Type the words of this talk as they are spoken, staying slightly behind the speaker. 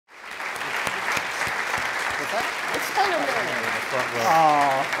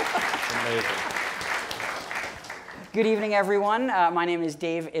Oh. Amazing. Good evening, everyone. My name is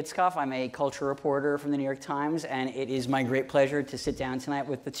Dave Itzkoff. I'm a culture reporter from the New York Times, and it is my great pleasure to sit down tonight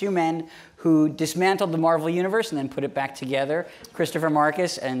with the two men who dismantled the Marvel Universe and then put it back together, Christopher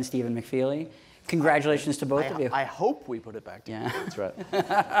Markus and Stephen McFeely. Congratulations to both of you. I hope we put it back together. Yeah. That's right.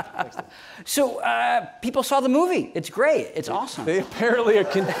 So, people saw the movie. It's great. It's awesome. They apparently are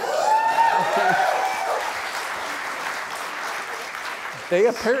They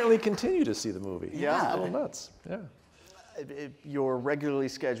apparently continue to see the movie. Yeah. It's a little nuts. Yeah. Your regularly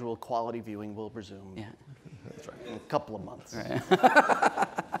scheduled quality viewing will resume That's right. in a couple of months. Right.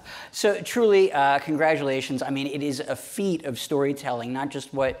 So truly, congratulations. I mean, it is a feat of storytelling, not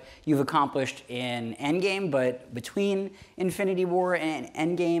just what you've accomplished in Endgame, but between Infinity War and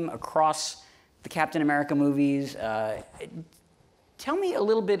Endgame, across the Captain America movies. Tell me a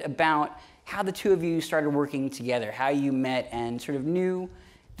little bit about how the two of you started working together, how you met and sort of knew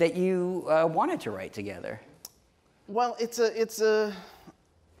that you wanted to write together. Well, it's a.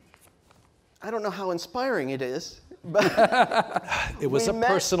 I don't know how inspiring it is, but It was a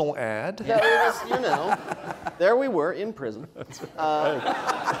personal ad. yeah, it was, you know, there we were in prison.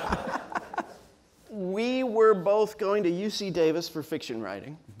 We were both going to UC Davis for fiction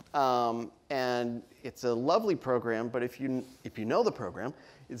writing, and it's a lovely program. But if you know the program,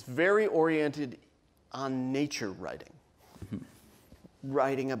 it's very oriented on nature writing,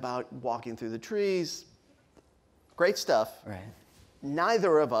 writing about walking through the trees. Great stuff. Right.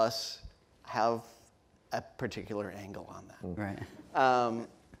 Neither of us have a particular angle on that. Right.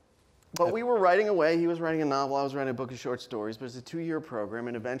 But we were writing away. He was writing a novel. I was writing a book of short stories. But it's a 2-year program,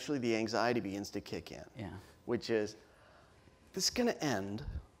 and eventually the anxiety begins to kick in. Yeah. Which is, this is going to end,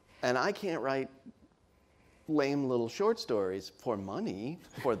 and I can't write lame little short stories for money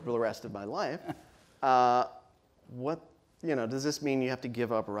for the rest of my life. Does this mean you have to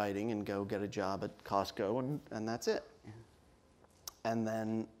give up writing and go get a job at Costco and that's it? Yeah. And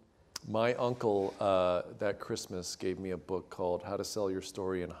then My uncle that Christmas gave me a book called How to Sell Your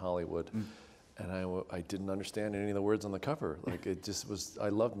Story in Hollywood. And I didn't understand any of the words on the cover. Like it just was, I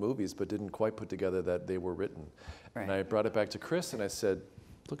loved movies, but didn't quite put together that they were written. Right. And I brought it back to Chris and I said,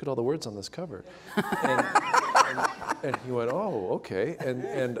 look at all the words on this cover. and he went, oh, okay.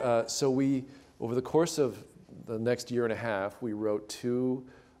 And so we, over the course of the next year and a half, we wrote 2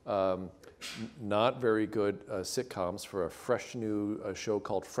 not very good sitcoms for a fresh new show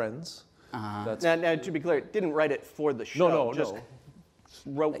called Friends. now, to be clear, didn't write it for the show. No. Just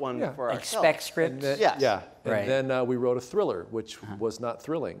wrote one for ourselves. Spec script. Yes. Yeah. And Right. then we wrote a thriller, which was not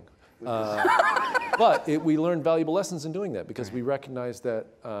thrilling. But we learned valuable lessons in doing that because we recognized that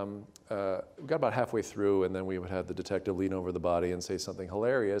we got about halfway through and then we would have the detective lean over the body and say something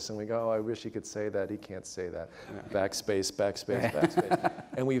hilarious and we go, oh, I wish he could say that. He can't say that. Backspace, backspace, backspace.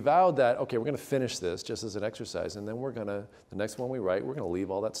 And we vowed that, okay, we're going to finish this just as an exercise and then the next one we write, we're going to leave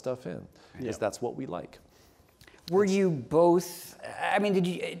all that stuff in because that's what we like. Were you both? I mean,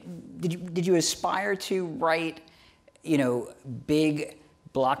 did you aspire to write, big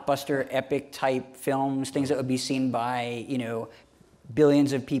blockbuster, epic type films, things that would be seen by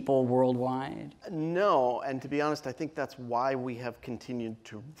billions of people worldwide? No, and to be honest, I think that's why we have continued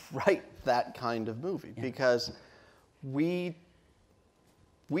to write that kind of movie because we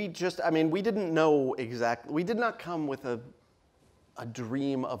didn't know exactly. We did not come with a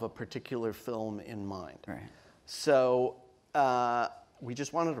dream of a particular film in mind. Right. So we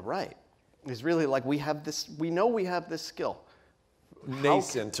just wanted to write. It's really like we know we have this skill.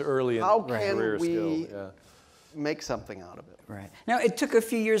 Nascent to early in career skill. Make something out of it? Right. Now, it took a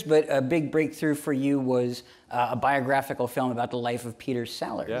few years, but a big breakthrough for you was a biographical film about the life of Peter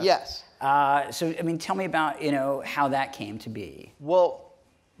Sellers. Yeah. Yes. So, I mean, tell me about, how that came to be. Well,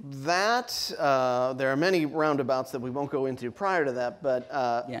 that, there are many roundabouts that we won't go into prior to that, but...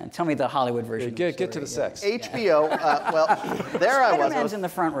 yeah, tell me the Hollywood version. Get to the sex. HBO, well, there I was. Spider-Man's in the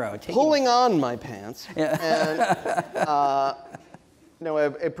front row. Pulling on my pants. Yeah. And,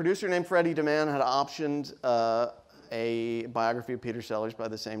 a producer named Freddie DeMann had optioned a biography of Peter Sellers by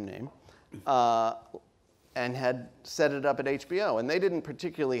the same name and had set it up at HBO. And they didn't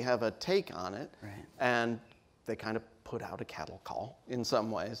particularly have a take on it. Right. And they kind of put out a cattle call in some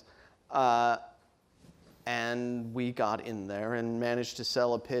ways. And we got in there and managed to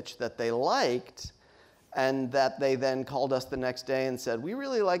sell a pitch that they liked and that they then called us the next day and said, we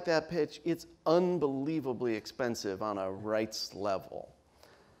really like that pitch. It's unbelievably expensive on a rights level.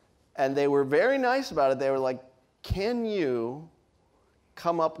 And they were very nice about it. They were like, can you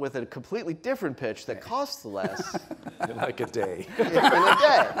come up with a completely different pitch that costs less? In like a day. In a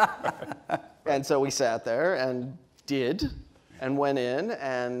day. And so we sat there and did, and went in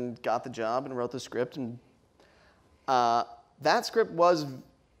and got the job and wrote the script. And that script was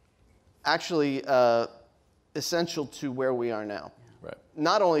actually essential to where we are now. Right.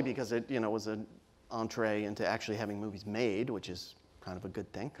 Not only because it was an entree into actually having movies made, which is kind of a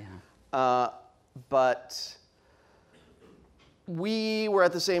good thing, but we were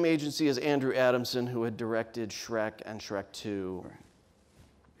at the same agency as Andrew Adamson, who had directed Shrek and Shrek 2. Right.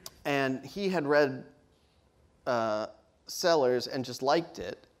 And he had read Sellers and just liked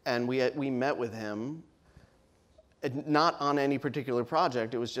it. And we met with him, not on any particular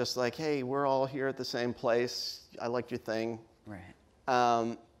project. It was just like, hey, we're all here at the same place. I liked your thing. Right.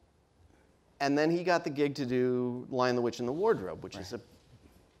 And then he got the gig to do Lion, the Witch, and the Wardrobe, which is a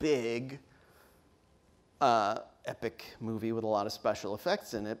big, epic movie with a lot of special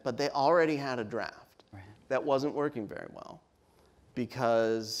effects in it. But they already had a draft that wasn't working very well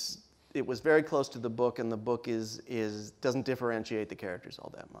because it was very close to the book, and the book doesn't differentiate the characters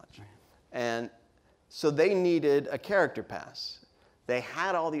all that much. Right. And so they needed a character pass. They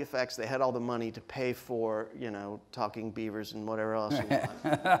had all the effects, they had all the money to pay for, talking beavers and whatever else you want.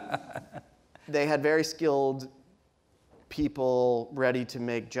 They had very skilled people ready to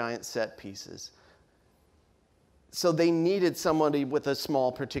make giant set pieces. So they needed somebody with a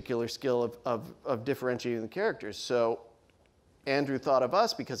small particular skill of differentiating the characters. So Andrew thought of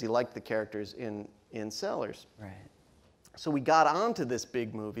us because he liked the characters in Sellers. Right. So we got onto this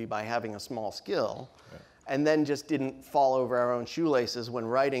big movie by having a small skill, and then just didn't fall over our own shoelaces when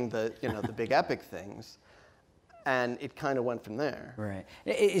writing the the big epic things, and it kind of went from there. Right.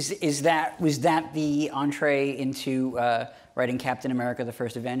 Was that the entree into writing Captain America: The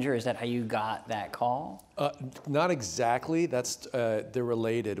First Avenger? Is that how you got that call? Not exactly. That's they're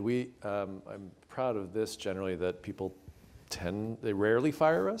related. I'm proud of this generally, that people they rarely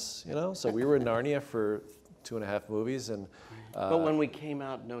fire us, So we were in Narnia for 2.5 movies, and but when we came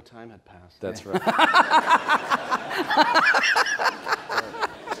out, no time had passed. That's right.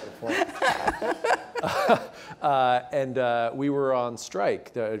 And we were on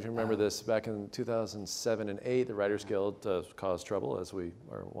strike. If you remember this, back in 2007 and 2008, the Writers Guild caused trouble, as we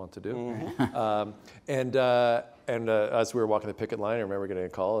are wont to do. Mm-hmm. And as we were walking the picket line, I remember getting a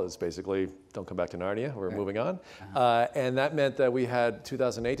call. It was basically, don't come back to Narnia, we're moving on. And that meant that we had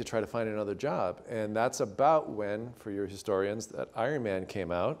 2008 to try to find another job. And that's about when, for your historians, that Iron Man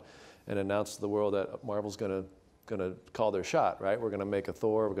came out and announced to the world that Marvel's going to call their shot, right? We're going to make a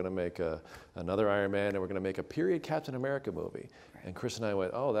Thor, we're going to make another Iron Man, and we're going to make a period Captain America movie. Right. And Chris and I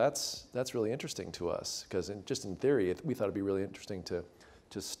went, oh, that's really interesting to us, because just in theory, we thought it'd be really interesting to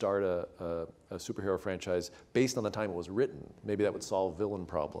start a superhero franchise based on the time it was written. Maybe that would solve villain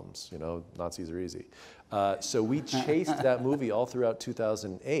problems. Nazis are easy. So we chased that movie all throughout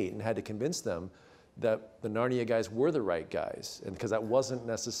 2008 and had to convince them that the Narnia guys were the right guys, and because that wasn't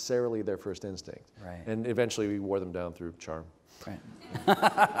necessarily their first instinct. Right. And eventually we wore them down through charm. Right.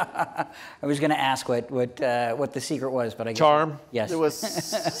 I was going to ask what the secret was, but I guess charm. Yes. There was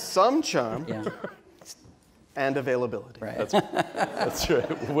some charm. Yeah. And availability. Right. That's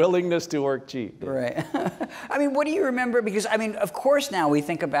right. Willingness to work cheap. Right. I mean, what do you remember? Because, of course now we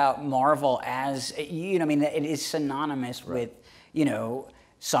think about Marvel as, it is synonymous with,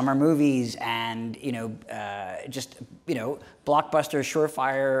 summer movies and, blockbuster,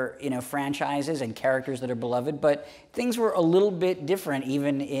 surefire, franchises and characters that are beloved. But things were a little bit different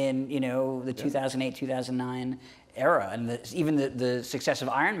even in, the 2008, 2009 era. And even the success of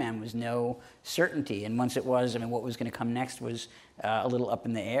Iron Man was no certainty. And once it was, what was going to come next was a little up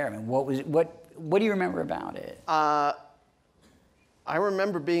in the air. What do you remember about it? I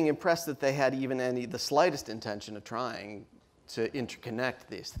remember being impressed that they had even the slightest intention of trying to interconnect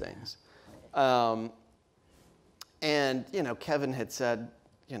these things. And, Kevin had said,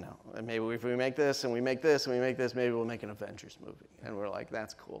 maybe if we make this and we make this and we make this, maybe we'll make an Avengers movie. And we're like,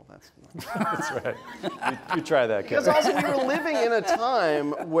 that's cool. That's right. You try that, Kevin. Because also we were living in a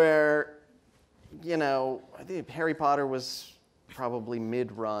time where, I think Harry Potter was probably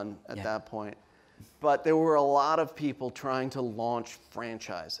mid-run at that point. But there were a lot of people trying to launch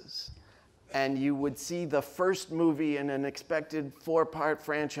franchises. And you would see the first movie in an expected 4-part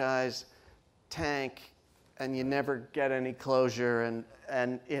franchise tank, and you never get any closure,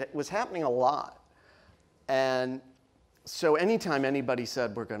 and it was happening a lot. And so anytime anybody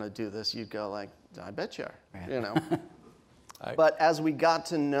said, we're going to do this, you'd go like, I bet you are, But as we got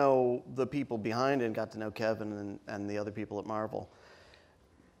to know the people behind it, and got to know Kevin and the other people at Marvel,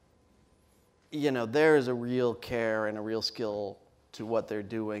 there is a real care and a real skill to what they're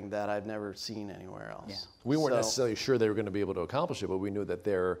doing that I've never seen anywhere else. Yeah. We weren't necessarily sure they were going to be able to accomplish it, but we knew that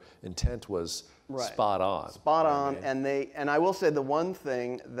their intent was spot on. Spot on, and I will say the one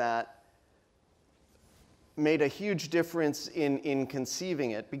thing that made a huge difference in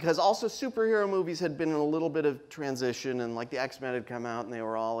conceiving it, because also superhero movies had been in a little bit of transition, and like the X-Men had come out and they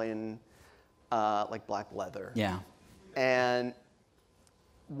were all in like black leather. Yeah. And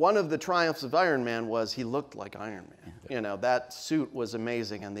one of the triumphs of Iron Man was he looked like Iron Man. Yeah. You know, that suit was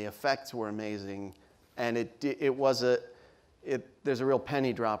amazing and the effects were amazing, and there's a real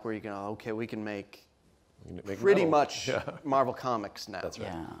penny drop where you go, okay, we can make pretty much Marvel Comics now. That's right.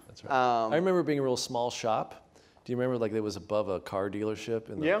 Yeah. That's right. I remember being a real small shop. Do you remember like it was above a car dealership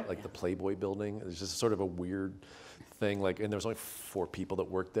in the, like the Playboy building? It was just sort of a weird thing. Like, and there was only 4 people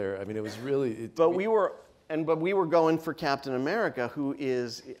that worked there. I mean, it was really. But we were going for Captain America, who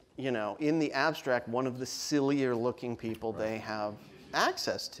is, you know, in the abstract, one of the sillier looking people they have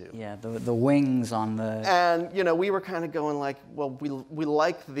access to. Yeah, the wings on the... And, you know, we were kind of going like, well, we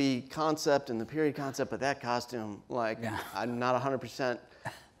like the concept and the period concept, but that costume, like, I'm not 100%.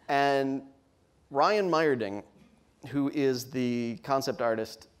 And Ryan Meyerding, who is the concept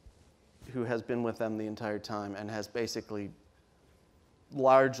artist who has been with them the entire time and has basically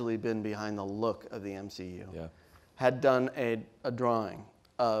largely been behind the look of the MCU, had done a drawing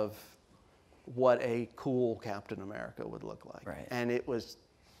of what a cool Captain America would look like. Right. And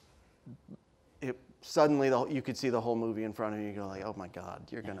suddenly you could see the whole movie in front of you. You go like, oh my God,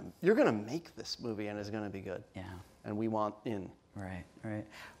 you're gonna make this movie and it's gonna be good. Yeah. And we want in. Right, right.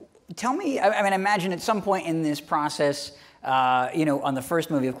 Tell me, I mean, I imagine at some point in this process, you know, on the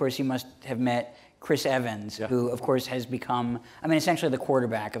first movie, of course, you must have met Chris Evans, who, of course, has become, I mean, essentially the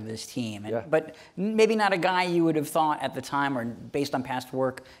quarterback of this team. And, but maybe not a guy you would have thought at the time, or based on past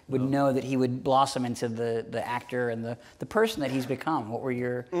work, would know that he would blossom into the actor and the person that he's become. What were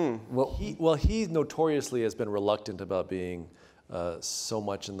your... He notoriously has been reluctant about being so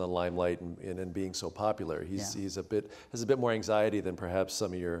much in the limelight and being so popular. He's a bit more anxiety than perhaps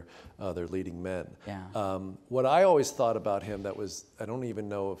some of your other leading men. Yeah. What I always thought about him that was, I don't even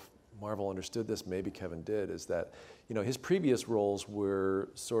know if Marvel understood this, maybe Kevin did, is that, you know, his previous roles were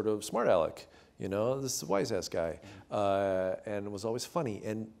sort of smart aleck, you know, this is a wise ass guy, and was always funny,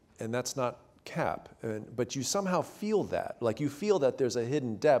 and that's not Cap, but you somehow feel that, like you feel that there's a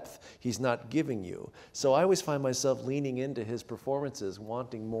hidden depth he's not giving you. So I always find myself leaning into his performances,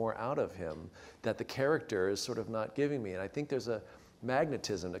 wanting more out of him that the character is sort of not giving me, and I think there's a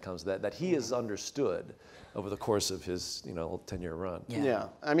magnetism that comes to that he has understood over the course of his, you know, 10-year run. Yeah.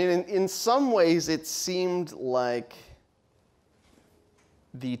 I mean, in some ways, it seemed like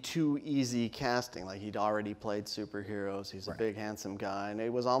the too easy casting. Like he'd already played superheroes. He's a big, handsome guy, and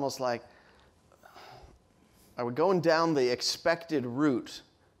it was almost like I was going down the expected route,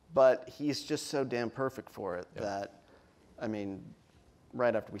 but he's just so damn perfect for it that, I mean,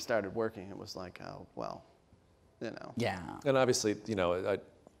 right after we started working, it was like, oh well, you know. Yeah. And obviously, you know,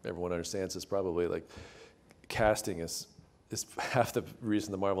 everyone understands this probably, like, casting is half the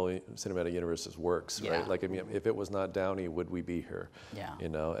reason the Marvel Cinematic Universe works, right? Like, I mean, if it was not Downey, would we be here? Yeah. You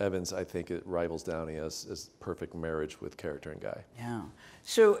know, Evans, I think it rivals Downey as perfect marriage with character and guy. Yeah.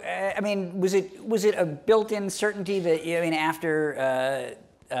 So, I mean, was it a built-in certainty that, I mean, after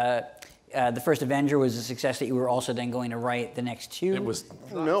the first Avenger was a success, that you were also then going to write the next 2? It was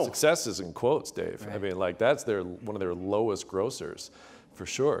successes in quotes, Dave. Right. I mean, like, that's one of their lowest grossers, for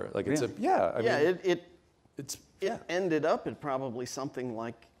sure. Like, it's it ended up at probably something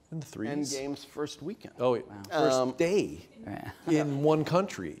like in the 3s. Endgame's first weekend. Oh, first day in one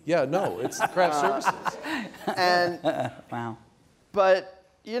country. Yeah, no, it's craft services. And wow. But,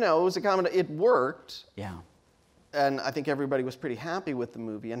 you know, it was it worked. Yeah. And I think everybody was pretty happy with the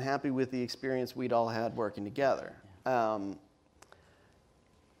movie and happy with the experience we'd all had working together.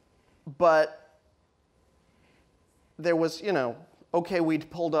 But there was, you know, okay,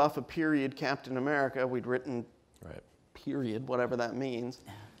 we'd pulled off a period Captain America. We'd written period, whatever that means.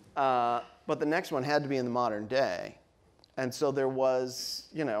 But the next one had to be in the modern day. And so there was,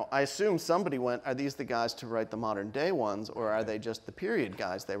 you know, I assume somebody went, are these the guys to write the modern day ones, or are they just the period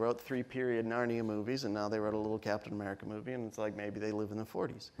guys? They wrote 3 period Narnia movies, and now they wrote a little Captain America movie, and it's like maybe they live in the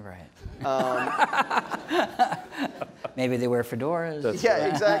 40s. Right. Maybe they wear fedoras.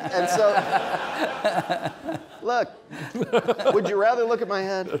 Exactly. And so, look, would you rather look at my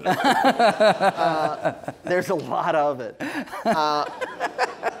head? There's a lot of it.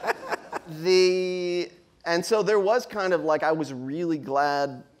 And so there was kind of like, I was really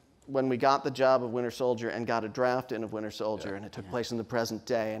glad when we got the job of Winter Soldier and got a draft in of Winter Soldier, and it took place in the present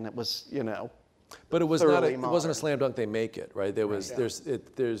day, and it was, you know, But it was thoroughly it wasn't a slam dunk. They make it right.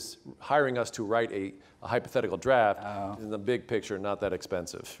 There's hiring us to write a hypothetical draft in the big picture, not that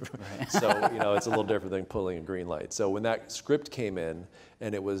expensive. Right. So it's a little different than pulling a green light. So when that script came in,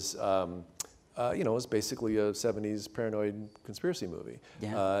 and it was it was basically a '70s paranoid conspiracy movie.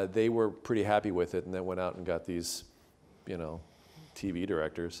 Yeah. They were pretty happy with it, and then went out and got these, TV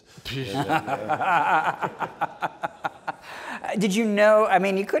directors. Did you know? I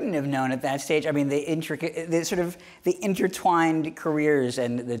mean, you couldn't have known at that stage. I mean, the intertwined careers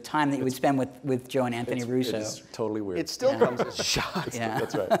and the time that you would spend with Joe and Anthony Russo. It's totally weird. It still comes as a shock. Yeah.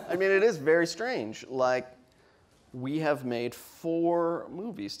 That's right. I mean, it is very strange. Like, we have made 4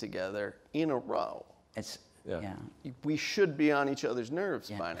 movies together in a row. It's We should be on each other's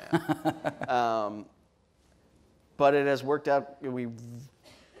nerves by now. But it has worked out. We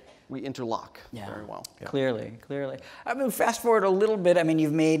interlock very well. Yeah. Clearly. I mean, fast forward a little bit. I mean,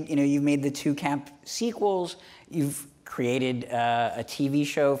 you've made the 2 camp sequels. You've created a TV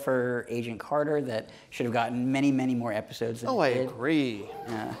show for Agent Carter that should have gotten many, many more episodes than it did. I agree.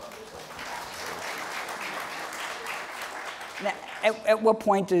 Yeah. Now, at what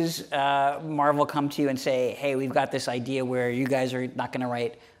point does Marvel come to you and say, hey, we've got this idea where you guys are not going to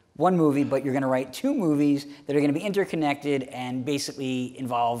write 1 movie, but you're going to write 2 movies that are going to be interconnected and basically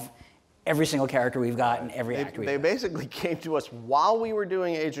involve every single character we've got and every actor we've got? They basically came to us while we were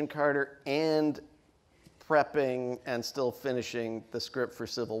doing Agent Carter and prepping and still finishing the script for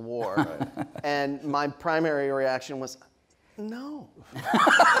Civil War. Right. And my primary reaction was, no.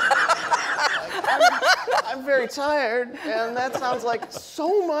 I'm very tired, and that sounds like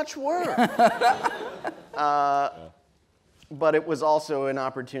so much work. But it was also an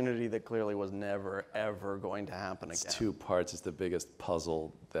opportunity that clearly was never, ever going to happen again. It's 2 parts. It's the biggest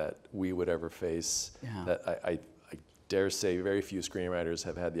puzzle that we would ever face. Yeah. That I dare say very few screenwriters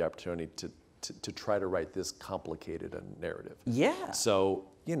have had the opportunity to try to write this complicated a narrative. Yeah. So,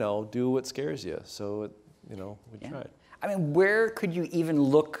 do what scares you. So, we tried. I mean, where could you even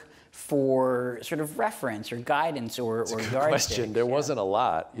look for sort of reference or guidance or Good yardstick? question. There wasn't a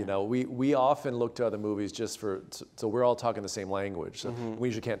lot. We often look to other movies just so we're all talking the same language. So we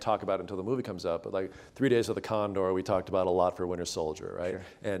usually can't talk about it until the movie comes up. But like 3 Days of the Condor, we talked about a lot for Winter Soldier, right? Sure.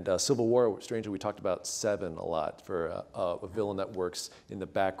 And Civil War, strangely, we talked about Seven a lot for a villain that works in the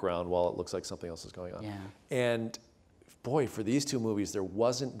background while it looks like something else is going on. Yeah. And boy, for these 2 movies, there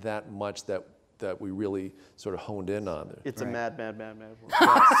wasn't that much that we really sort of honed in on. It's a mad world.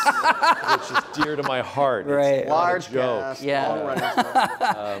 Which is dear to my heart. Right. It's Large joke. cast, Yeah. long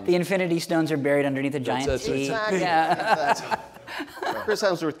running. The Infinity Stones are buried underneath a giant That's sea. Exactly. Yeah. Exactly. Chris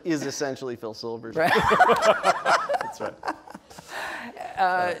Hemsworth is essentially Phil Silvers. Right. That's right.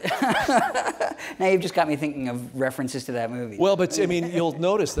 Now you've just got me thinking of references to that movie. Well, but I mean, you'll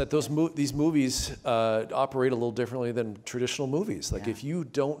notice that these movies operate a little differently than traditional movies. Like if you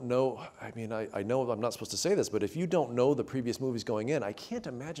don't know, I mean, I know I'm not supposed to say this, but if you don't know the previous movies going in, I can't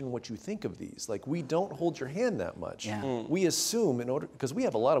imagine what you think of these. Like we don't hold your hand that much. Yeah. We assume because we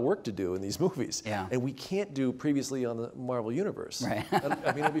have a lot of work to do in these movies, Yeah. and we can't do previously on the Marvel Universe. Right.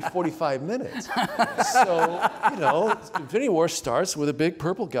 I mean, it'll be 45 minutes. So Infinity War starts with a big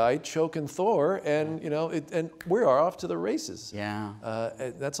purple guy choking Thor, and and we are off to the races. Yeah.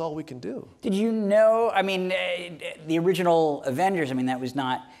 And that's all we can do. Did you know, I mean, the original Avengers, I mean, that was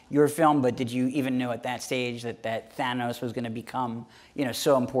not your film, but did you even know at that stage that Thanos was going to become,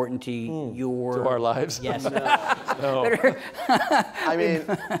 so important to To our lives? Yes. No. I mean,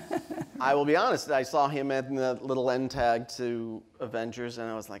 I will be honest, I saw him in the little end tag to Avengers, and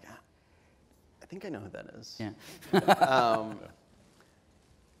I was like, I think I know who that is. Yeah.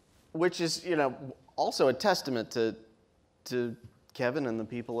 Which is, also a testament to Kevin and the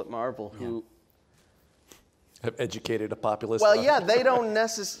people at Marvel who Have educated a populace. Well, yeah, they don't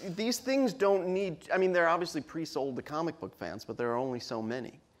necessarily, these things don't need, I mean, they're obviously pre-sold to comic book fans, but there are only so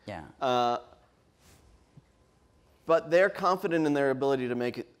many. Yeah. But they're confident in their ability to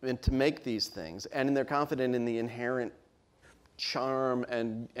make these things, and they're confident in the inherent charm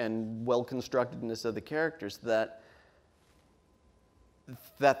and well-constructedness of the characters that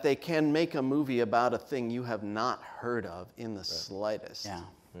they can make a movie about a thing you have not heard of in the slightest. Yeah.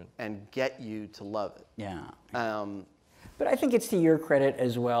 And get you to love it. Yeah. But I think it's to your credit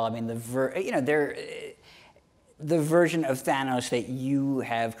as well. I mean, the version of Thanos that you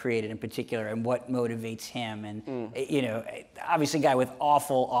have created in particular, and what motivates him, and obviously a guy with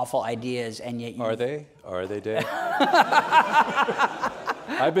awful ideas, and yet you... Are they, Dave?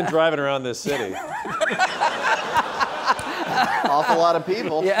 I've been driving around this city. Awful lot of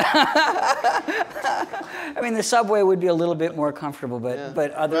people. Yeah. I mean, the subway would be a little bit more comfortable,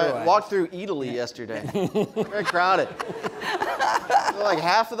 but otherwise. Right. Walked through Italy yesterday. Very crowded. Like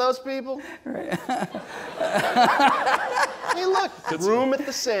half of those people. Right. Hey, look, room at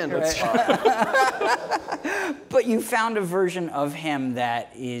the sandwich spot. But you found a version of him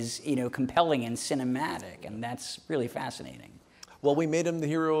that is, compelling and cinematic, and that's really fascinating. Well, we made him the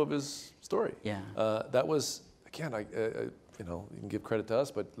hero of his story. Yeah. That was, again, you can give credit to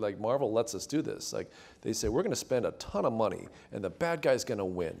us, but like Marvel lets us do this. Like they say, we're going to spend a ton of money, and the bad guy's going to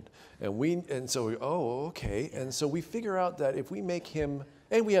win. And so okay. And so we figure out that if we make him,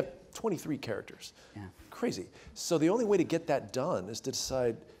 and we have 23 characters. Yeah. Crazy. So the only way to get that done is to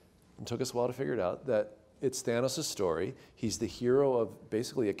decide, it took us a while to figure it out, that it's Thanos' story. He's the hero of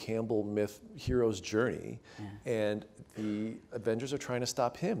basically a Campbell myth hero's journey. Yeah. And the Avengers are trying to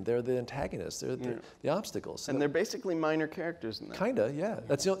stop him. They're the antagonists. They're the obstacles. And they're basically minor characters in that. Kinda, yeah.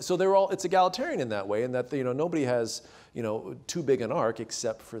 That's so they're all. It's egalitarian in that way, in that nobody has too big an arc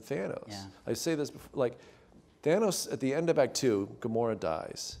except for Thanos. Yeah. I say this before, like Thanos at the end of Act 2, Gamora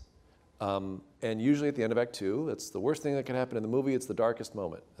dies. And usually at the end of Act 2, that's the worst thing that can happen in the movie. It's the darkest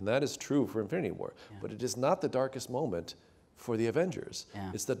moment. And that is true for Infinity War. Yeah. But it is not the darkest moment for the Avengers. Yeah.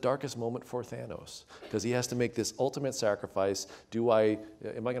 It's the darkest moment for Thanos. Because he has to make this ultimate sacrifice. Am I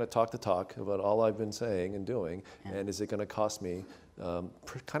going to talk the talk about all I've been saying and doing? Yeah. And is it going to cost me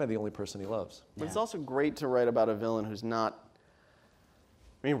kind of the only person he loves? But it's also great to write about a villain who's not,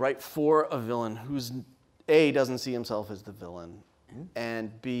 write for a villain who's, A, doesn't see himself as the villain,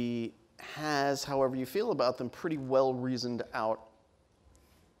 and B, has, however you feel about them, pretty well reasoned out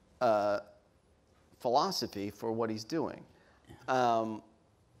philosophy for what he's doing. Yeah.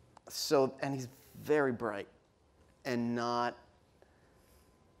 And he's very bright, and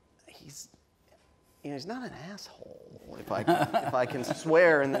he's not an asshole, if I can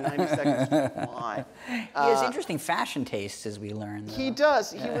swear in the 90 seconds. Why? He has interesting fashion tastes, as we learned. Though. He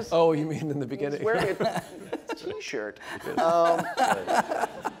does. He was. Oh, you mean in the beginning? He was wearing a T-shirt.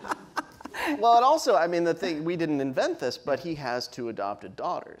 Well, and also, the thing, we didn't invent this, but he has 2 adopted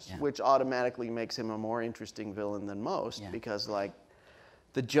daughters, which automatically makes him a more interesting villain than most, because, like,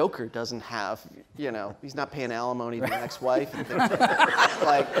 the Joker doesn't have, he's not paying alimony to the ex-wife and things like that.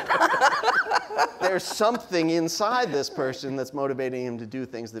 Like, there's something inside this person that's motivating him to do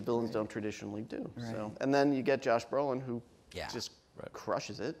things that villains don't traditionally do. Right. So, and then you get Josh Brolin, who just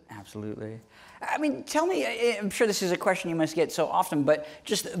crushes it. Absolutely. Tell me, I'm sure this is a question you must get so often, but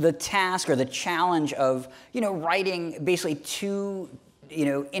just the task or the challenge of, writing basically 2,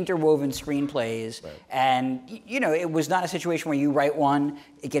 interwoven screenplays. Right. And, it was not a situation where you write one,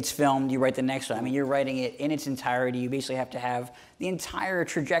 it gets filmed, you write the next one. You're writing it in its entirety. You basically have to have the entire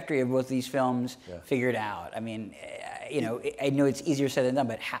trajectory of both these films figured out. I know it's easier said than done,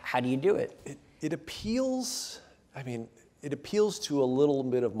 but how do you do it? It appeals, it appeals to a little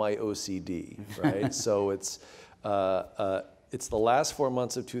bit of my OCD, right? So it's the last 4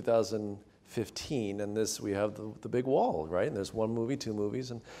 months of 2015, and we have the big wall, right? And there's 1 movie, 2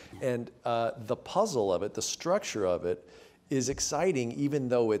 movies, and the puzzle of it, the structure of it, is exciting, even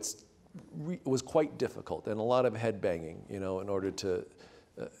though it was quite difficult and a lot of head banging, in order to.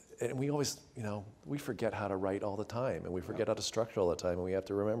 And we always, we forget how to write all the time, and we forget how to structure all the time, and we have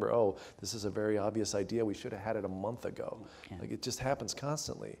to remember, this is a very obvious idea. We should have had it a month ago. Yeah. Like, it just happens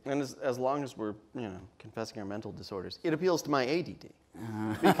constantly. And as long as we're, confessing our mental disorders, it appeals to my ADD.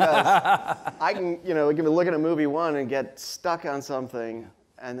 Because I can, look at a movie 1 and get stuck on something,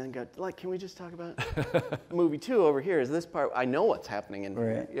 and then go, like, can we just talk about movie 2 over here? Is this part? I know what's happening in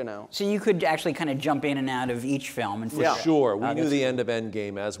here, So you could actually kind of jump in and out of each film. And For sure. We knew the end of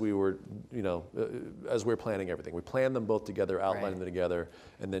Endgame as we were, as we were planning everything. We planned them both together, outlined them together,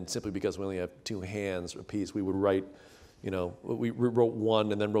 and then simply because we only have 2 hands apiece, we would write, we wrote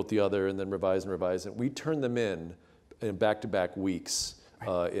one and then wrote the other and then revised and revised. And we turned them in back-to-back weeks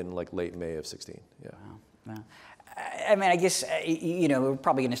in like late May of 16. Yeah. Wow. I guess, we're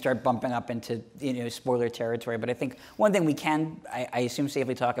probably going to start bumping up into, spoiler territory, but I think one thing we can, I assume,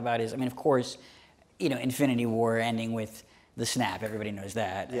 safely talk about is, of course, Infinity War ending with the snap, everybody knows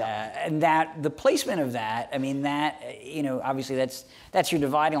that. Yeah. And the placement of that, obviously that's your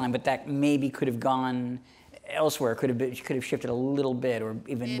dividing line, but that maybe could have gone elsewhere, could have shifted a little bit, or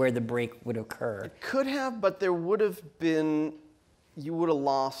even where the break would occur. It could have, but there would have been, you would have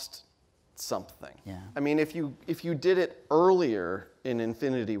lost something. Yeah. If you did it earlier in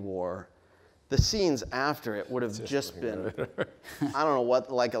Infinity War, the scenes after it would have just been, I don't know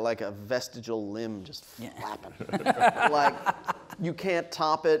what, like a vestigial limb just flapping. Like, you can't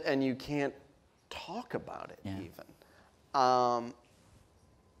top it, and you can't talk about it even. And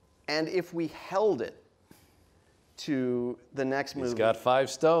if we held it to the next movie, He's got 5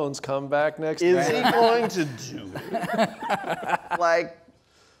 stones. Come back next is time. he going to do it? Like,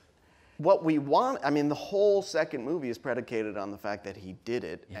 what we want, I mean, the whole second movie is predicated on the fact that he did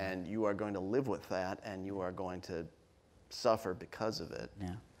it, and you are going to live with that, and you are going to suffer because of it.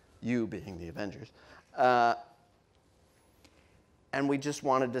 Yeah. You being the Avengers. And we just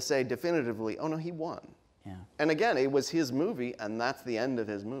wanted to say definitively, oh no, he won. Yeah. And again, it was his movie, and that's the end of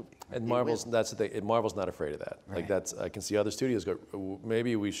his movie. And Marvel's, that's the thing, Marvel's not afraid of that. Right. Like that's, I can see other studios go,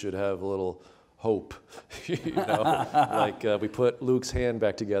 maybe we should have a little hope, you know, like we put Luke's hand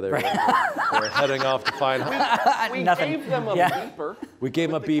back together. Right. We're heading off to find. We Nothing. gave them a Yeah. beeper. We gave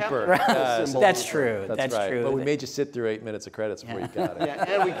him a with the beeper. chemical Yes. symbol. That's true. That's right. true. But we made you sit through 8 minutes of credits before you got it. Yeah,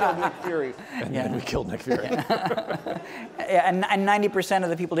 and we killed Nick Fury. And then we killed Nick Fury. Yeah, and 90% of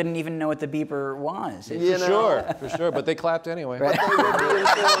the people didn't even know what the beeper was. You know. For sure. But they clapped anyway. But they would be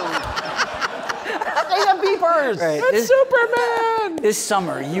informed. They have beepers. Right. It's Superman! This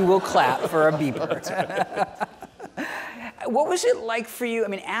summer, you will clap for a beeper. What was it like for you? I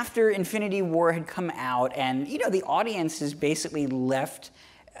mean, after Infinity War had come out, and you know, the audience is basically left.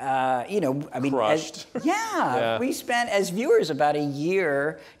 You know, I mean, crushed. Yeah, we spent as viewers about a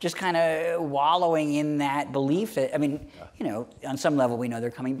year just kind of wallowing in that belief that, I mean, you know, on some level we know they're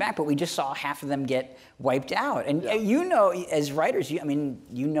coming back, but we just saw half of them get wiped out. And you know, as writers, I mean,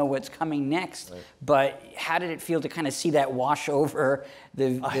 you know what's coming next. Right. But how did it feel to kind of see that wash over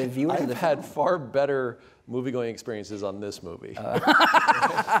the viewers of the film? I've had far better movie-going experiences on this movie.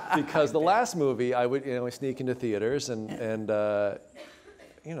 Because the last movie, I would, you know, sneak into theaters and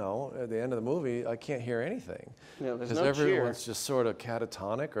you know, at the end of the movie, I can't hear anything. Yeah, there's because no everyone's cheer. just sort of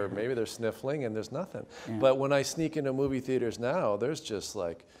catatonic, or maybe they're sniffling and there's nothing. Yeah. But when I sneak into movie theaters now, there's just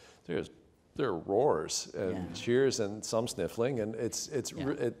like, there are roars and cheers and some sniffling, and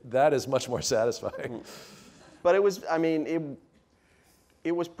that is much more satisfying. But it was, I mean,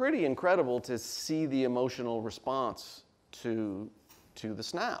 it was pretty incredible to see the emotional response to the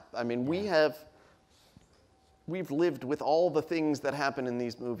snap. I mean, we've lived with all the things that happen in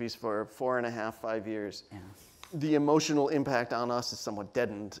these movies for 4.5, 5 years. Yeah. The emotional impact on us is somewhat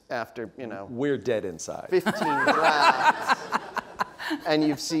deadened after, you know. We're dead inside. 15 drafts. And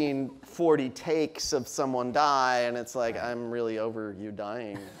you've seen 40 takes of someone die, and it's like, I'm really over you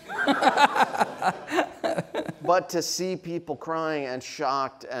dying. But to see people crying and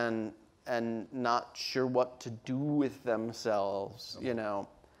shocked and not sure what to do with themselves, you know,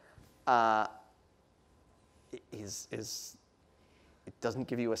 it doesn't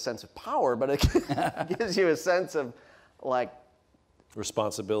give you a sense of power, but it gives you a sense of, like,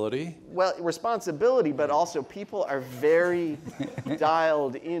 responsibility. Well, responsibility, but also people are very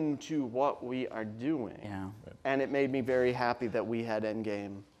dialed into what we are doing. Yeah. And it made me very happy that we had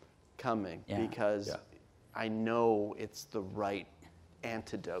Endgame coming because I know it's the right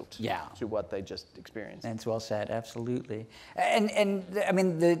antidote to what they just experienced. That's well said, absolutely. And I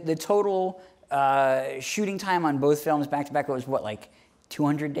mean, the total shooting time on both films back to back was what, like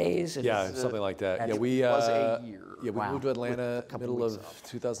 200 days? Yeah, something like that. Yeah, we was a year. Yeah, we moved to Atlanta middle of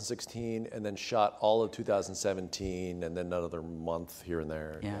 2016, and then shot all of 2017, and then another month here and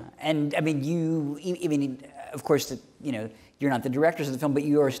there. Yeah, and I mean, of course, you know, you're not the directors of the film, but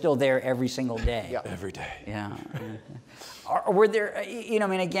you are still there every single day. Yeah, every day. Yeah. Were there, you know, I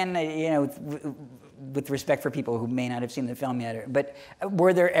mean, again, you know, with respect for people who may not have seen the film yet, but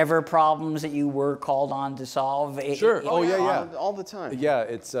were there ever problems that you were called on to solve? Sure. Yeah. All the time. Yeah,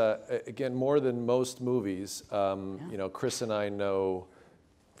 it's again more than most movies. You know, Chris and I know,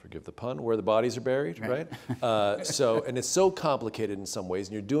 forgive the pun, where the bodies are buried, right? So, and it's so complicated in some ways,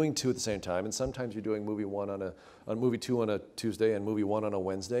 and you're doing two at the same time, and sometimes you're doing movie two on a Tuesday and movie one on a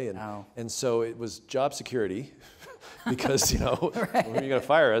Wednesday, and so it was job security. Because, you know, when are you going to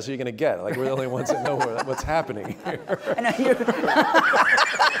fire us? Who are you going to get? Like, we're the only ones that know what's happening here.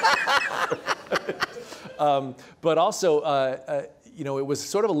 But also, you know, it was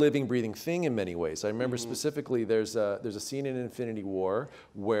sort of a living, breathing thing in many ways. I remember specifically there's a scene in Infinity War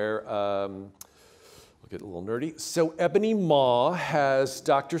where, we'll get a little nerdy. So Ebony Maw has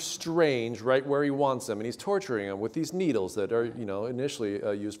Dr. Strange right where he wants him, and he's torturing him with these needles that are, you know, initially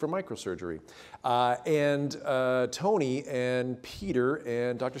used for microsurgery. And Tony and Peter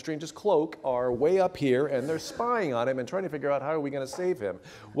and Dr. Strange's cloak are way up here, and they're spying on him and trying to figure out how are we going to save him.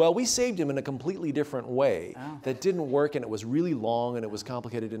 Well, we saved him in a completely different way that didn't work, and it was really long, and it was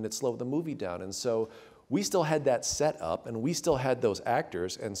complicated, and it slowed the movie down. And so we still had that set up, and we still had those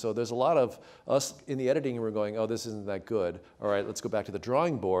actors, and so there's a lot of us in the editing room going, oh, this isn't that good. All right, let's go back to the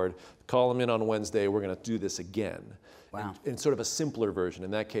drawing board, call them in on Wednesday, we're going to do this again. Wow. And sort of a simpler version.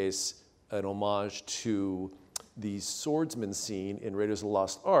 In that case, an homage to the swordsman scene in Raiders of the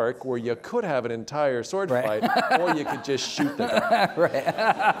Lost Ark, where you could have an entire sword fight, or you could just shoot the guy.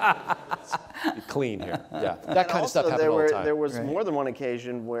 Right. Be clean here. Yeah, that kind of stuff happened all the time. There was more than one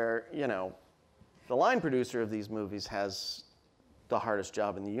occasion where, you know, the line producer of these movies has the hardest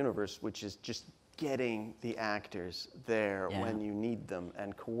job in the universe, which is just getting the actors there when you need them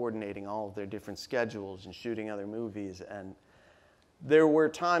and coordinating all of their different schedules and shooting other movies. And there were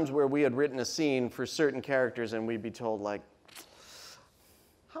times where we had written a scene for certain characters and we'd be told, like,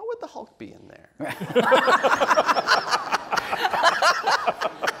 how would the Hulk be in there?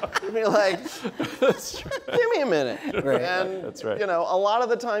 You'd be like, give me a minute. Right. And, That's right. you know, a lot of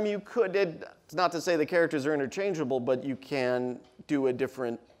the time you could, it's not to say the characters are interchangeable, but you can do a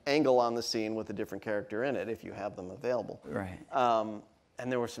different angle on the scene with a different character in it if you have them available. Right.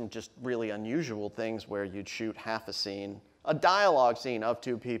 And there were some just really unusual things where you'd shoot half a scene, a dialogue scene of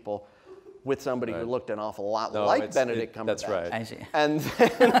two people with somebody who looked an awful lot like Benedict Cumberbatch. That's right. I see. And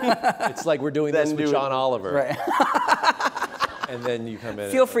then, It's like we're doing this with John Oliver. Right. And then you come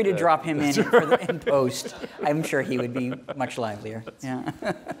in. Feel free to drop him in in post. I'm sure he would be much livelier. Yeah.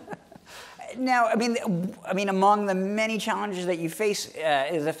 Now, I mean, among the many challenges that you face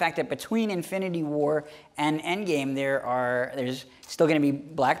is the fact that between Infinity War and Endgame, there's still going to be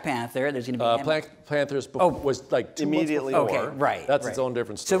Black Panther. There's going to be Black Panther's was like 2 immediately months before. Okay, right. That's right. its own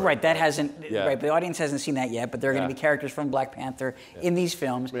different story. So right, that hasn't. Yeah. Right, the audience hasn't seen that yet, but there are going to be characters from Black Panther in these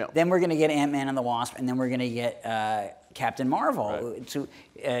films. Yeah. Then we're going to get Ant-Man and the Wasp, and then we're going to get Captain Marvel. Right. So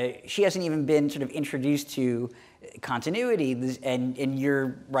she hasn't even been sort of introduced to continuity, and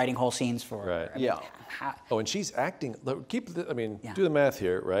you're writing whole scenes for her. Right. I mean, Oh, and she's acting. Do the math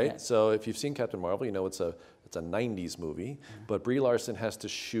here, right? Yeah. So if you've seen Captain Marvel, you know it's a 90s movie, but Brie Larson has to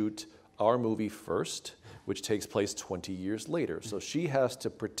shoot our movie first, which takes place 20 years later. So she has to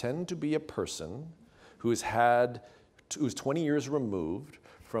pretend to be a person who's 20 years removed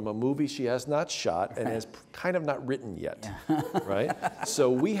from a movie she has not shot and has kind of not written yet, right? So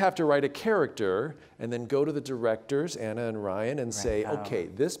we have to write a character and then go to the directors, Anna and Ryan, and say, okay,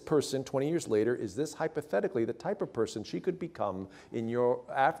 this person 20 years later, is this hypothetically the type of person she could become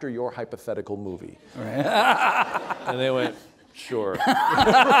after your hypothetical movie? Right. And they went, sure.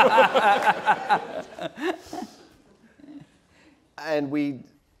 And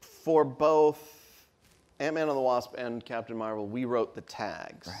for both Ant-Man and the Wasp and Captain Marvel, we wrote the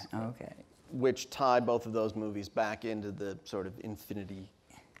tags. Right. Okay. Which tie both of those movies back into the sort of Infinity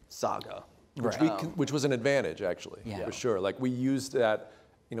Saga. Which was an advantage, actually, Yeah. for sure. Like, we used that,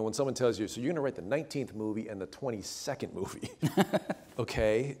 you know, when someone tells you, so you're going to write the 19th movie and the 22nd movie.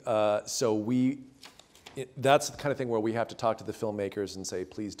 Okay? That's the kind of thing where we have to talk to the filmmakers and say,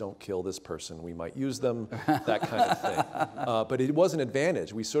 please don't kill this person. We might use them, that kind of thing. But it was an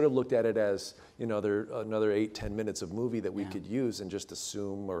advantage. We sort of looked at it as, you know, another 8-10 minutes of movie that we could use and just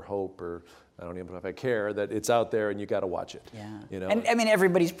assume or hope, or I don't even know if I care, that it's out there and you got to watch it. Yeah. You know? And I mean,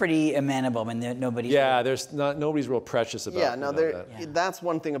 everybody's pretty amenable. I mean, nobody's. Yeah, nobody's real precious about. Yeah, no, that. that's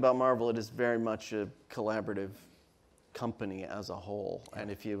one thing about Marvel. It is very much a collaborative company as a whole. And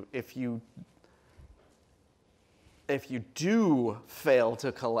if you do fail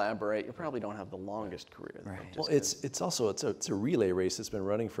to collaborate, you probably don't have the longest career. Right. Well, it's a relay race that's been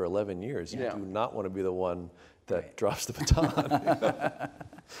running for 11 years. You do not want to be the one that drops the baton.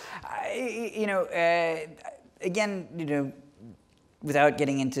 Again, you know, without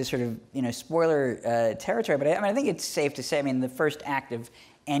getting into sort of, you know, spoiler territory, but I think it's safe to say, I mean, the first act of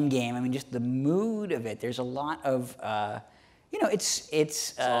Endgame, I mean, just the mood of it, there's a lot of, you know,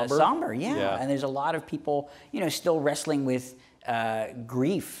 it's somber, yeah. And there's a lot of people, you know, still wrestling with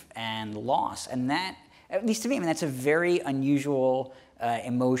grief and loss. And that, at least to me, I mean, that's a very unusual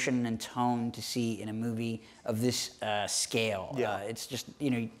emotion and tone to see in a movie of this scale. Yeah. It's just, you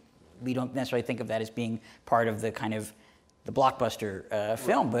know, we don't necessarily think of that as being part of the kind of the blockbuster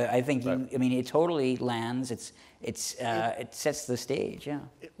film, but I think I mean, it totally lands. It sets the stage. Yeah.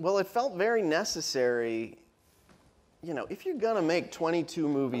 Well, it felt very necessary. You know, if you're gonna make 22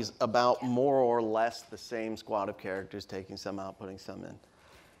 movies about more or less the same squad of characters, taking some out, putting some in,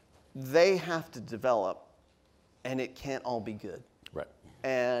 they have to develop, and it can't all be good. Right.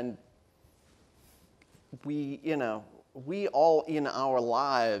 And we all in our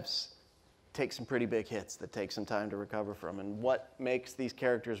lives take some pretty big hits that take some time to recover from. And what makes these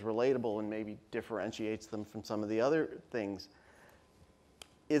characters relatable and maybe differentiates them from some of the other things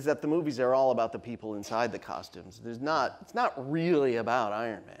is that the movies are all about the people inside the costumes. It's not really about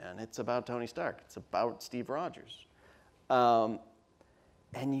Iron Man. It's about Tony Stark. It's about Steve Rogers. And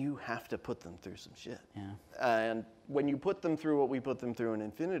you have to put them through some shit. Yeah. And when you put them through what we put them through in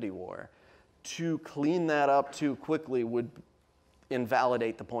Infinity War, to clean that up too quickly would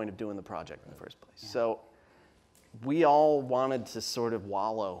invalidate the point of doing the project in the first place. Yeah. So we all wanted to sort of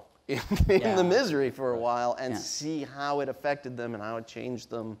wallow in the misery for a while and see how it affected them and how it changed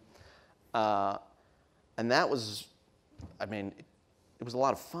them. And that was, I mean, it was a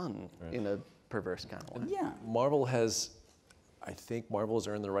lot of fun in a perverse kind of way. Yeah. I think Marvel has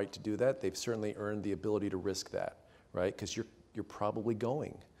earned the right to do that. They've certainly earned the ability to risk that, right? Because you're probably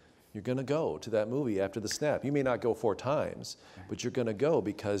going. You're going to go to that movie after the snap. You may not go 4 times, but you're going to go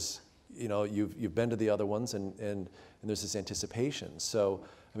because you've been to the other ones and there's this anticipation. So,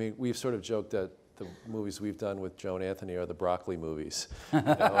 I mean, we've sort of joked that the movies we've done with Joe and Anthony are the broccoli movies. And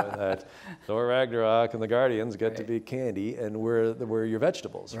that Thor Ragnarok and the Guardians get to be candy, and we're your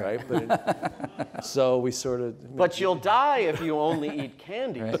vegetables, right? But so we sort of. But you'll die if you only eat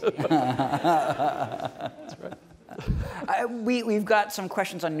candy. That's right. We've got some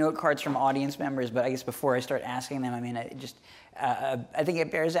questions on note cards from audience members, but I guess before I start asking them, I mean, I think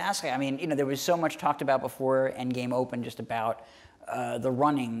it bears asking. I mean, there was so much talked about before Endgame opened just about the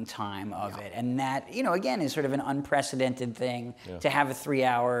running time of it, and that again is sort of an unprecedented thing to have a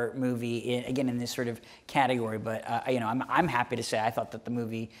 3-hour movie in this sort of category. But I'm happy to say I thought that the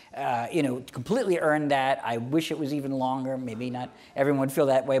movie completely earned that. I wish it was even longer. Maybe not everyone would feel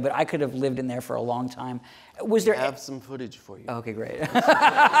that way, but I could have lived in there for a long time. Was there? I have some footage for you. Okay, great.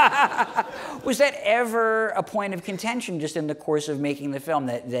 Was that ever a point of contention just in the course of making the film,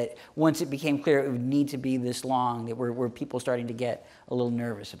 that once it became clear it would need to be this long, that were people starting to get a little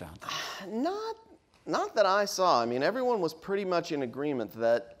nervous about that? Not that I saw. I mean, everyone was pretty much in agreement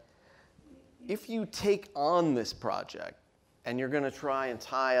that if you take on this project and you're going to try and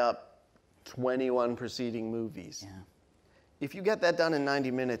tie up 21 preceding movies, if you get that done in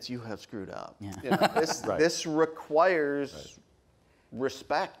 90 minutes, you have screwed up. Yeah. This requires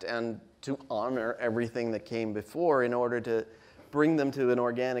respect and to honor everything that came before in order to bring them to an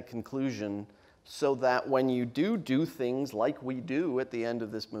organic conclusion, so that when you do things like we do at the end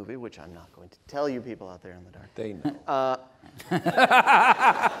of this movie, which I'm not going to tell you people out there in the dark. They know.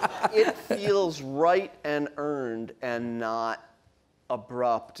 It feels right and earned and not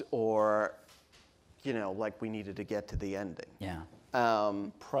abrupt or like we needed to get to the ending. Yeah.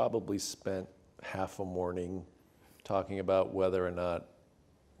 Probably spent half a morning talking about whether or not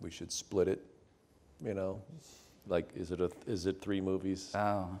we should split it. Like, is it 3 movies?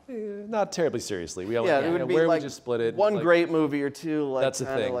 Oh. Not terribly seriously. We it would be where like we just split it. One great movie or two. Like, that's the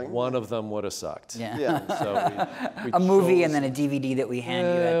thing. One of them would have sucked. Yeah. So we a movie and then a DVD that we hand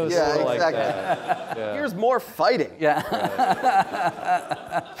you at the exactly. Like that. Yeah. Here's more fighting. Yeah.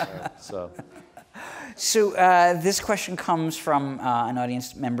 So this question comes from an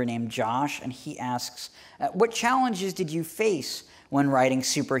audience member named Josh, and he asks, what challenges did you face when writing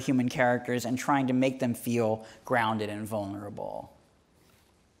superhuman characters and trying to make them feel grounded and vulnerable?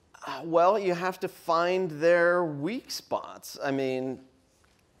 Well, you have to find their weak spots. I mean,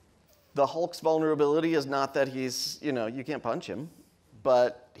 the Hulk's vulnerability is not that he's, you can't punch him,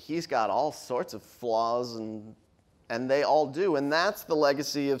 but he's got all sorts of flaws, and they all do. And that's the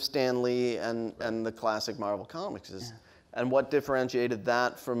legacy of Stan Lee and the classic Marvel comics. And what differentiated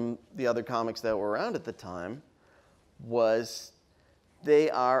that from the other comics that were around at the time was they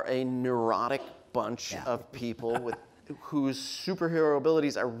are a neurotic bunch of people whose superhero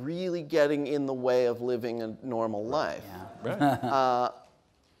abilities are really getting in the way of living a normal life.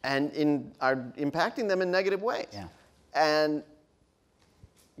 And are impacting them in negative ways. And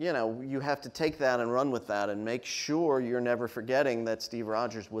you have to take that and run with that and make sure you're never forgetting that Steve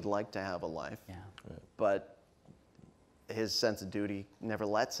Rogers would like to have a life, but his sense of duty never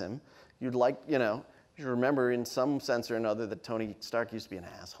lets him. You remember in some sense or another that Tony Stark used to be an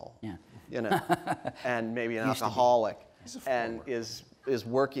asshole, and maybe an alcoholic, and is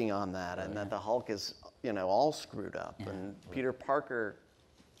working on that, and that the Hulk is all screwed up, and Peter Parker.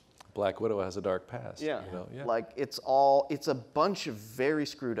 Black Widow has a dark past. Like it's a bunch of very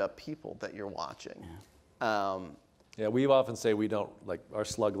screwed up people that you're watching. We often say we don't, like, our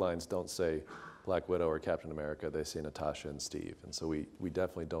slug lines don't say Black Widow or Captain America, they say Natasha and Steve. And so we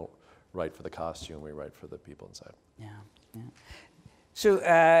definitely don't write for the costume, we write for the people inside. So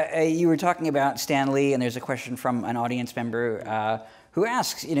you were talking about Stan Lee, and there's a question from an audience member who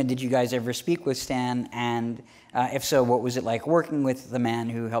asks, did you guys ever speak with Stan? And if so, what was it like working with the man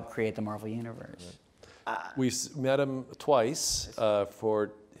who helped create the Marvel Universe? We met him twice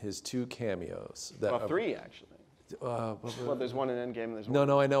for his 2 cameos. Well, 3 actually. Well, there's one in Endgame and there's one.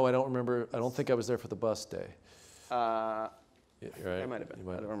 No, I know. I don't remember. I don't think I was there for the bus day. Yeah, Right. I might have been.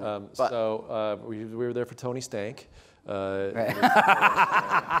 I don't remember. We were there for Tony Stank.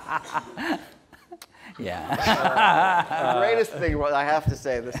 Yeah. Greatest thing, I have to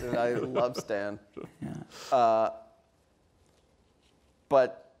say this, is I love Stan. Yeah.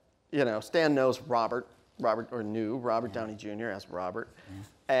 But, you know, Stan knows knew Robert Downey Jr. as Robert.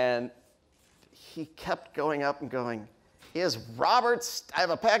 And he kept going up and going, I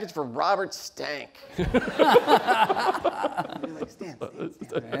have a package for Robert Stank. You're like, Stan.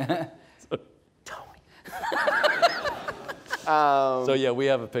 Tony. So yeah, we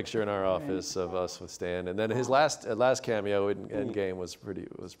have a picture in our office of us with Stan, and then his last cameo in Endgame was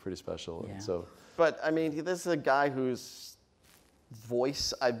pretty special. Yeah. And so, But I mean, this is a guy whose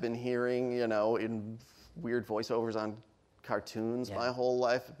voice I've been hearing, you know, in weird voiceovers on cartoons my whole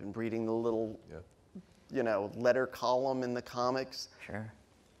life. I've been reading the little, you know, letter column in the comics. Sure.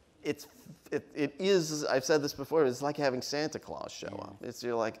 It is, I've said this before, it's like having Santa Claus show up.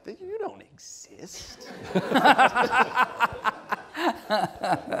 You're like, you don't exist.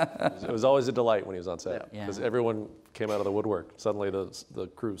 it was always a delight when he was on set, Yeah. because everyone came out of the woodwork. Suddenly the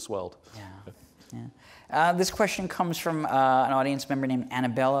crew swelled. Yeah. Yeah. This question comes from an audience member named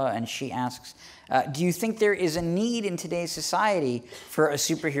Annabella, and she asks, do you think there is a need in today's society for a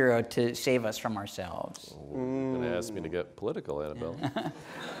superhero to save us from ourselves? You're going to ask me to get political, Annabelle.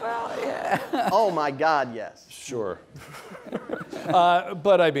 Well, yeah. Oh my God, yes. Sure.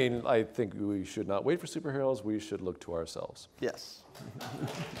 But I mean, I think we should not wait for superheroes. We should look to ourselves. Yes.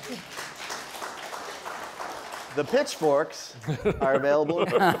 The pitchforks are available.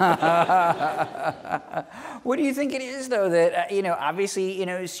 What do you think it is, though, that, you know, obviously, you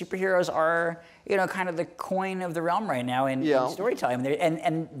know, superheroes are, you know, kind of the coin of the realm right now in storytelling.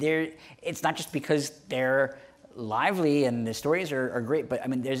 And it's not just because they're lively and the stories are great, but I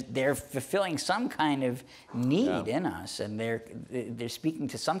mean, they're fulfilling some kind of need in us, and they're speaking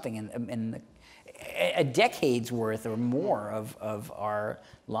to something in a decade's worth or more of our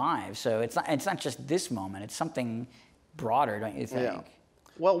lives. So it's not just this moment; it's something broader, don't you think? Yeah.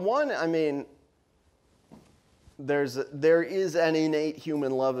 Well, one, I mean, there is an innate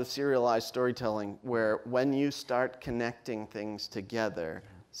human love of serialized storytelling where when you start connecting things together,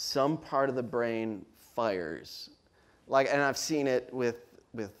 some part of the brain fires. And I've seen it with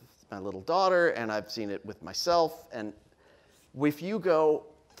my little daughter, and I've seen it with myself. And if you go,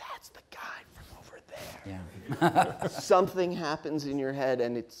 that's the guy from over there. Yeah. Something happens in your head,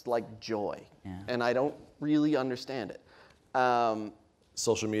 and it's like joy. Yeah. And I don't really understand it.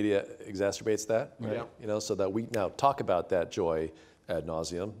 Social media exacerbates that, right? Yeah. You know, so that we now talk about that joy ad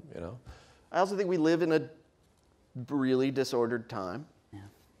nauseum. You know. I also think we live in a really disordered time.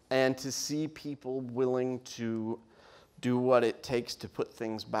 And to see people willing to do what it takes to put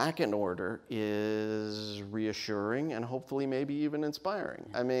things back in order is reassuring and hopefully maybe even inspiring.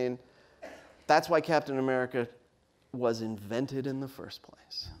 I mean, that's why Captain America was invented in the first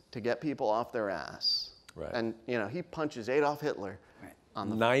place, to get people off their ass. Right. And, you know, he punches Adolf Hitler on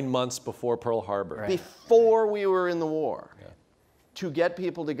the 9 months before Pearl Harbor. before we were in the war, Yeah. to get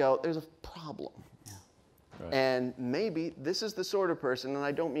people to go, there's a problem. Right. And maybe this is the sort of person, and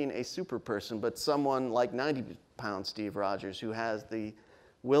I don't mean a super person, but someone like 90-pound Steve Rogers who has the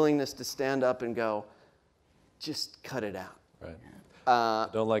willingness to stand up and go, just cut it out. Right.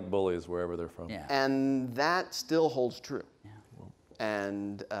 Don't like bullies wherever they're from. Yeah. And that still holds true. Yeah.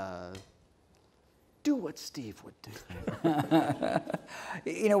 And do what Steve would do.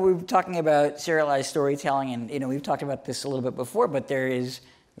 You know, we were talking about serialized storytelling, and, you know, we've talked about this a little bit before, but there is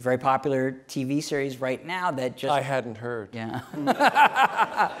a very popular TV series right now that just... I hadn't heard. Yeah.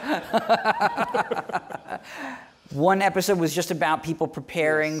 One episode was just about people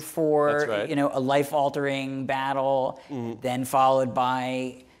preparing for, That's right. you know, a life-altering battle, then followed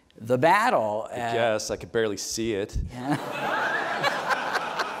by the battle. Yes, I could barely see it.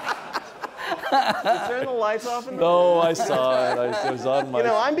 Turn the lights off in the No, I saw it. It was on my... You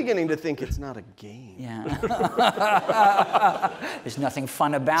know, I'm beginning to think it's not a game. Yeah. There's nothing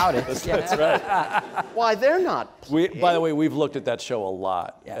fun about it. That's right. Why, they're not playing. By the way, we've looked at that show a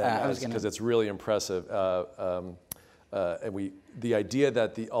lot. Yeah, because it's really impressive. And the idea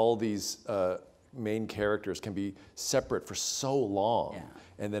that all these main characters can be separate for so long,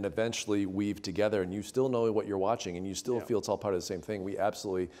 and then eventually weave together, and you still know what you're watching, and you still feel it's all part of the same thing. We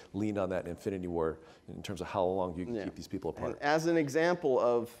absolutely leaned on that in Infinity War in terms of how long you can keep these people apart. And as an example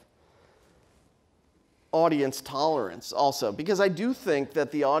of audience tolerance also, because I do think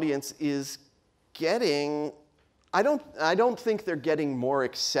that the audience is getting, I don't think they're getting more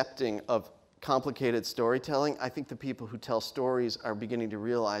accepting of complicated storytelling. I think the people who tell stories are beginning to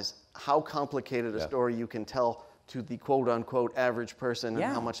realize how complicated a story you can tell to the quote-unquote average person and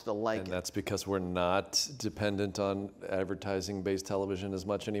how much they'll like it. And that's because we're not dependent on advertising-based television as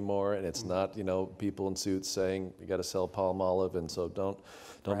much anymore, and it's not, you know, people in suits saying you got to sell Palmolive, and so don't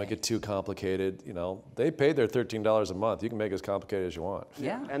make it too complicated. You know, they paid their $13 a month. You can make it as complicated as you want.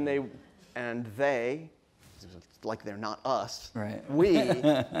 Yeah, and they, like they're not us. Right. We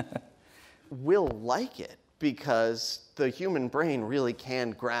will like it because the human brain really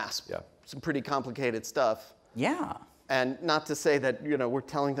can grasp some pretty complicated stuff. Yeah. And not to say that, you know, we're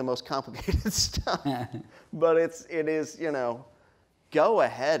telling the most complicated stuff, but it is, you know, go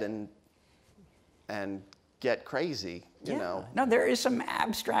ahead and get crazy, you know. No, there is some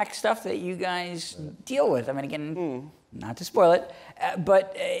abstract stuff that you guys deal with. I mean, again, not to spoil it,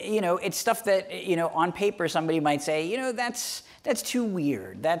 but, you know, it's stuff that, you know, on paper somebody might say, you know, that's too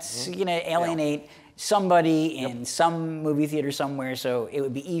weird. That's going to alienate somebody in some movie theater somewhere, so it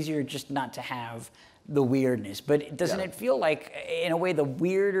would be easier just not to have the weirdness. But doesn't it feel like, in a way, the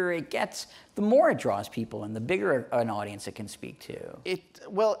weirder it gets, the more it draws people and the bigger an audience it can speak to?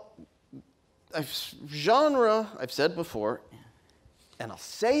 Well, genre, I've said before, and I'll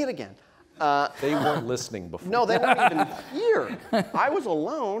say it again. They weren't listening before. No, they weren't even here. I was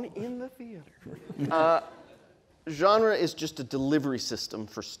alone in the theater. Genre is just a delivery system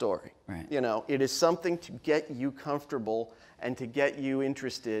for story. Right. You know, it is something to get you comfortable and to get you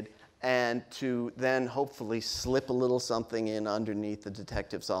interested and to then hopefully slip a little something in underneath the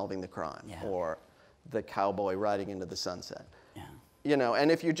detective solving the crime or the cowboy riding into the sunset. Yeah. You know,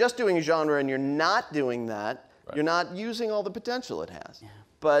 and if you're just doing genre and you're not doing that, you're not using all the potential it has. Yeah.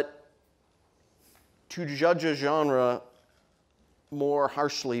 But to judge a genre more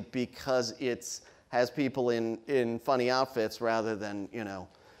harshly because it's has people in funny outfits rather than, you know,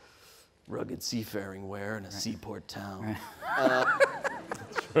 rugged seafaring wear in a seaport town.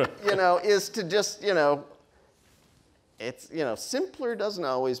 You know, is to just, you know, it's, you know, simpler doesn't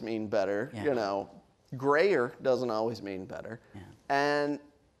always mean better. Yeah. You know, grayer doesn't always mean better. Yeah. And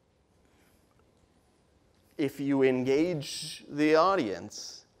if you engage the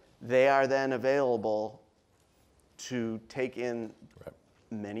audience, they are then available to take in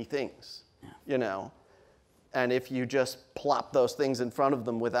many things, you know. And if you just plop those things in front of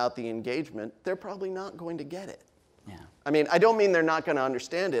them without the engagement, they're probably not going to get it. Yeah. I mean, I don't mean they're not going to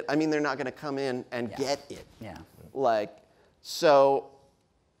understand it. I mean, they're not going to come in and get it. Yeah. Like, so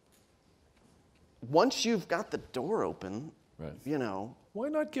once you've got the door open, you know. Why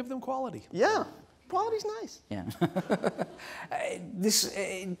not give them quality? Yeah. Quality's nice. Yeah.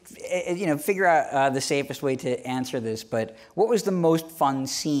 You know, figure out the safest way to answer this, but what was the most fun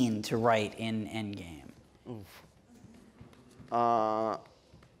scene to write in Endgame?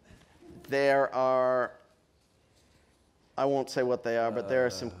 There are, I won't say what they are, but there are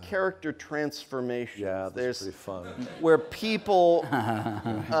some character transformations. Yeah, that's pretty fun. Where people,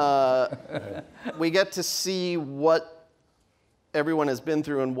 we get to see what everyone has been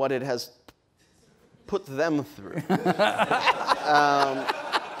through and what it has put them through.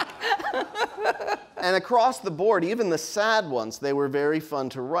 And across the board, even the sad ones, they were very fun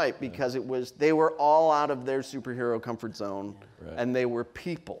to write because they were all out of their superhero comfort zone, and they were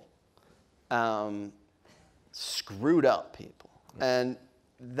people, screwed up people, and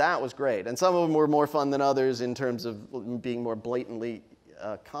that was great. And some of them were more fun than others in terms of being more blatantly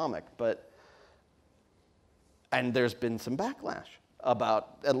comic, and there's been some backlash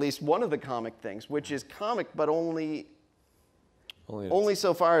about at least one of the comic things, which is comic, but only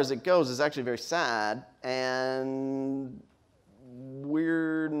so far as it goes, is actually very sad, and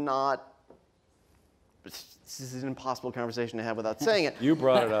we're not. This is an impossible conversation to have without saying it. You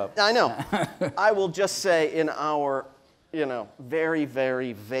brought it up. I know. I will just say, in our, you know, very,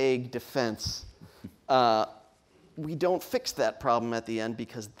 very vague defense, we don't fix that problem at the end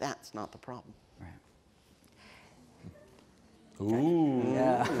because that's not the problem. Ooh.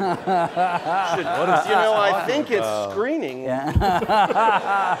 Yeah. You know, I think it's screening. Yeah.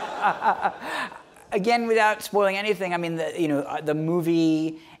 Again, without spoiling anything, I mean, the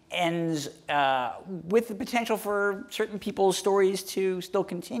movie ends with the potential for certain people's stories to still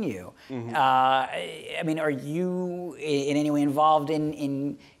continue. Mm-hmm. I mean, are you in any way involved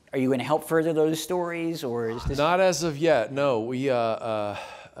in are you going to help further those stories, or is this? Not as of yet. No, we have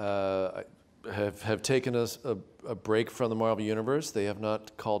taken a break from the Marvel Universe. They have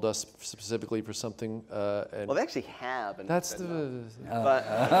not called us specifically for something. Well, they actually have. And that's the. But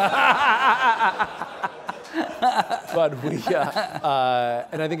But we,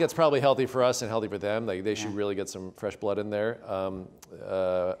 and I think that's probably healthy for us and healthy for them. They should really get some fresh blood in there.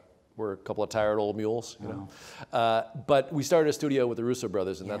 We're a couple of tired old mules, you know. But we started a studio with the Russo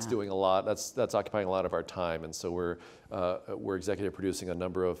brothers, and that's doing a lot. That's occupying a lot of our time, and so we're executive producing a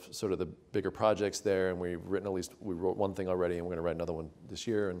number of sort of the bigger projects there, and we wrote one thing already, and we're going to write another one this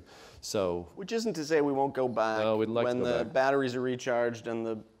year, and so. Which isn't to say we won't go back. No, we'd like to go when the back. batteries are recharged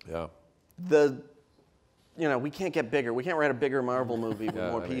and you know, we can't get bigger. We can't write a bigger Marvel movie with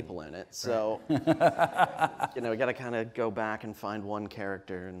more people in it. So, you know, we got to kind of go back and find one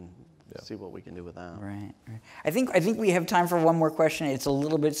character and see what we can do with that. Right. I think we have time for one more question. It's a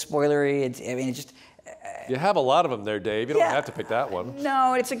little bit spoilery. It's just. You have a lot of them there, Dave. You don't have to pick that one.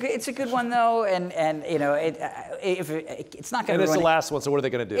 No, it's a good one though, and you know, it's not going to. And it's the last one, so what are they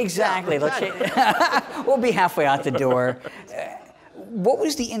going to do? Exactly. We'll be halfway out the door. What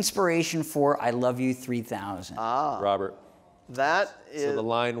was the inspiration for "I Love You 3000"? Robert. That is. So the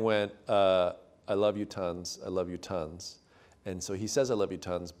line went, "I love you tons. I love you tons." And so he says, "I love you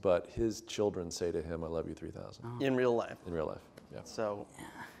tons," but his children say to him, "I love you 3000." In real life. In real life, yeah.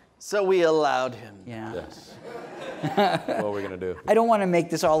 So we allowed him. Yeah. Yes. What are we gonna do? I don't want to make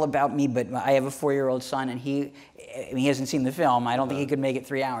this all about me, but I have a 4-year-old son, and he hasn't seen the film. I don't think he could make it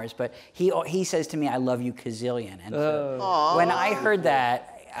 3 hours, but he says to me, "I love you gazillion." And so when I heard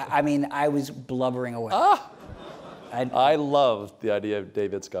that, I mean, I was blubbering away. I loved the idea of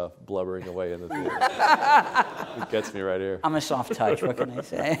Dave Itzkoff blubbering away in the theater. It gets me right here. I'm a soft touch. What can I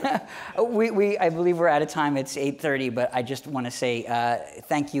say? I believe we're out of time. It's 8:30, but I just want to say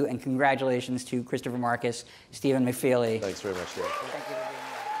thank you and congratulations to Christopher Markus, Stephen McFeely. Thanks very much, Dave. Thank you.